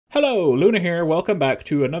Hello, Luna here, welcome back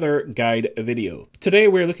to another guide video. Today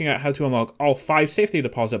we're looking at how to unlock all 5 safety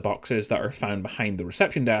deposit boxes that are found behind the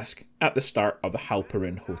reception desk at the start of the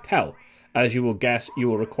Halperin Hotel. As you will guess, you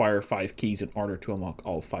will require 5 keys in order to unlock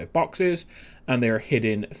all 5 boxes, and they are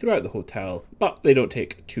hidden throughout the hotel, but they don't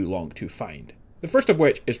take too long to find. The first of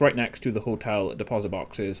which is right next to the hotel deposit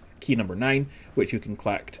boxes, key number 9, which you can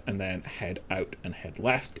collect and then head out and head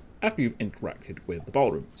left after you've interacted with the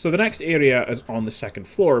ballroom. So the next area is on the 2nd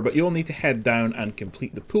floor, but you'll need to head down and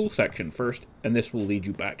complete the pool section first, and this will lead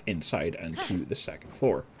you back inside and to the 2nd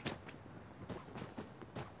floor.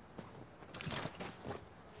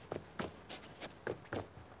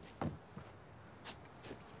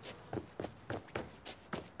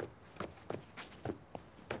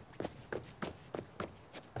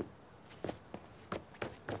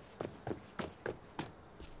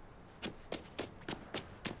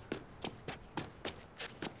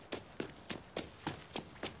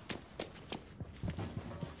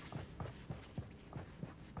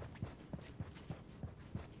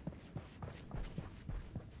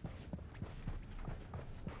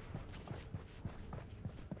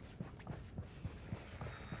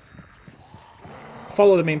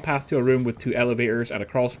 Follow the main path to a room with 2 elevators and a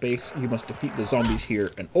crawl space. You must defeat the zombies here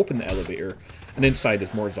and open the elevator, and inside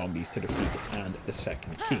is more zombies to defeat and the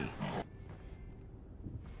 2nd key.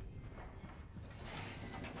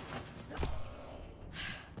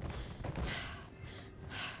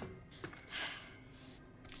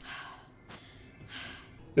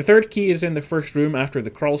 The 3rd key is in the first room after the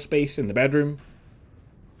crawl space in the bedroom.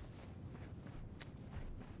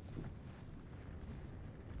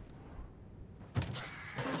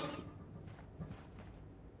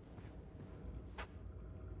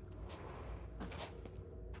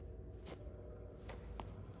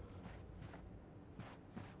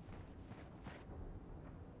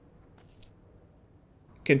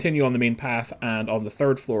 Continue on the main path, and on the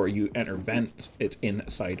 3rd floor you enter vents. It's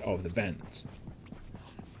inside of the vents.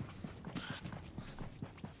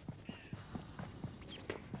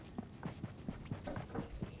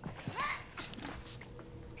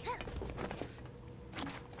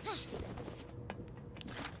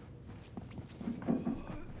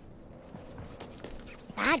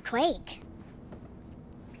 Bad quake.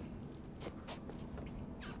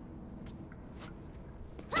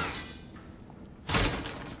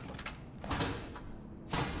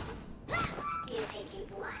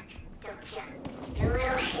 Your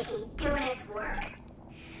little hickey doing his work.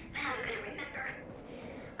 But I'm gonna remember.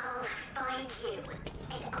 I'll find you,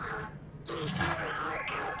 and I'll eat your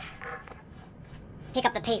heart out. Pick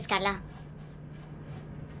up the pace, Carla.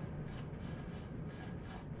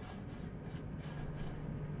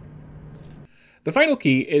 The final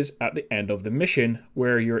key is at the end of the mission,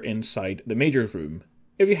 where you're inside the Major's room.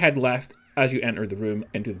 If you head left as you enter the room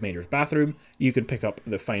into the Major's bathroom, you can pick up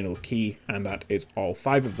the final key, and that is all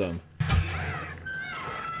 5 of them.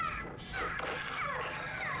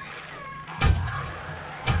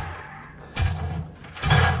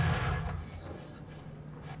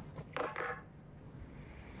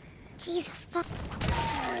 Jesus fuck.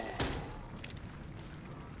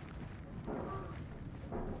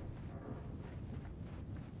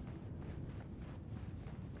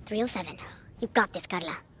 "307. You got this,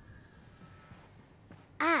 Carla."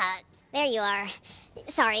 Ah, there you are.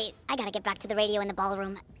 Sorry, I gotta get back to the radio in the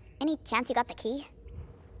ballroom. Any chance you got the key?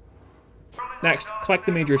 Next, collect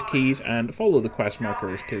the Major's keys and follow the quest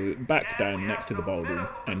markers to back down next to the ballroom,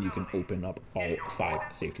 and you can open up all 5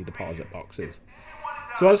 safety deposit boxes.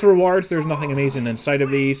 So as for rewards, there's nothing amazing inside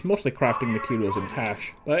of these, mostly crafting materials and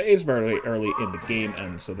cash, but it is very early in the game,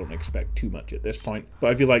 and so don't expect too much at this point.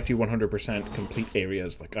 But if you like to 100% complete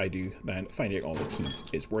areas like I do, then finding all the keys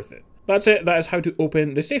is worth it. That's it, that is how to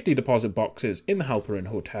open the safety deposit boxes in the Halperin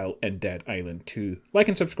Hotel in Dead Island 2. Like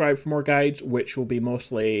and subscribe for more guides, which will be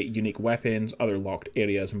mostly unique weapons, other locked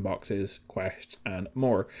areas and boxes, quests, and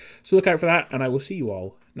more. So look out for that, and I will see you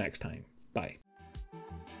all next time. Bye.